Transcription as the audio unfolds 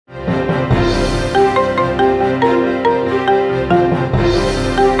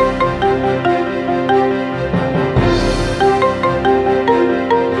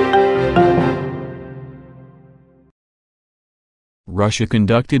Russia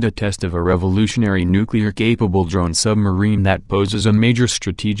conducted a test of a revolutionary nuclear-capable drone submarine that poses a major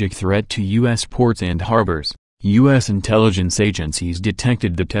strategic threat to U.S. ports and harbors. U.S. intelligence agencies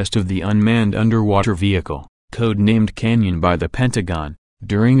detected the test of the unmanned underwater vehicle, codenamed Kanyon by the Pentagon,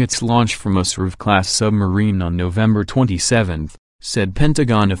 during its launch from a Sarov-class submarine on November 27, said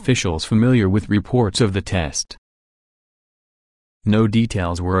Pentagon officials familiar with reports of the test. No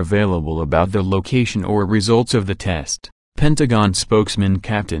details were available about the location or results of the test. Pentagon spokesman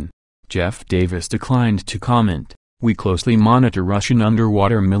Captain Jeff Davis declined to comment. "We closely monitor Russian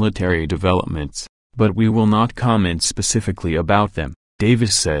underwater military developments, but we will not comment specifically about them,"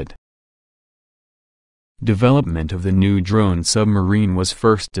 Davis said. Development of the new drone submarine was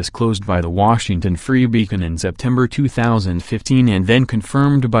first disclosed by the Washington Free Beacon in September 2015 and then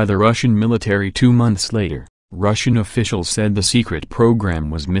confirmed by the Russian military 2 months later. Russian officials said the secret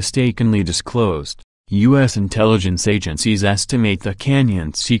program was mistakenly disclosed. U.S. intelligence agencies estimate the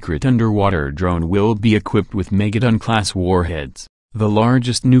Kanyon secret underwater drone will be equipped with Megaton-class warheads, the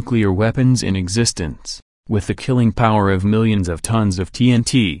largest nuclear weapons in existence, with the killing power of millions of tons of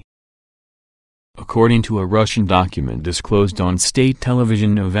TNT. According to a Russian document disclosed on state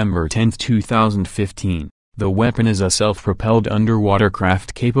television November 10, 2015, the weapon is a self-propelled underwater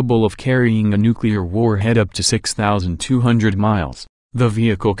craft capable of carrying a nuclear warhead up to 6,200 miles. The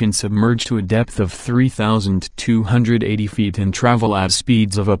vehicle can submerge to a depth of 3,280 feet and travel at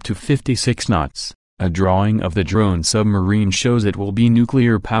speeds of up to 56 knots. A drawing of the drone submarine shows it will be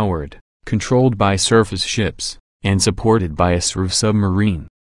nuclear-powered, controlled by surface ships, and supported by a Sarov submarine.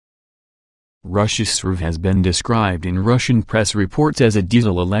 Russia's Sarov has been described in Russian press reports as a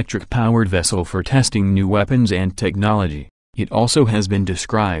diesel-electric-powered vessel for testing new weapons and technology. It also has been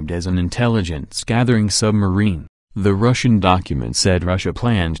described as an intelligence-gathering submarine. The Russian document said Russia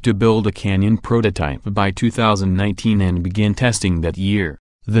planned to build a Kanyon prototype by 2019 and begin testing that year.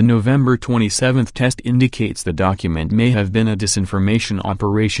 The November 27 test indicates the document may have been a disinformation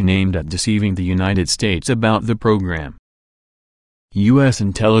operation aimed at deceiving the United States about the program. U.S.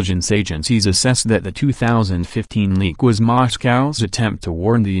 intelligence agencies assessed that the 2015 leak was Moscow's attempt to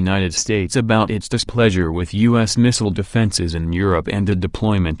warn the United States about its displeasure with U.S. missile defenses in Europe and the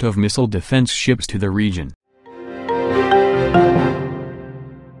deployment of missile defense ships to the region.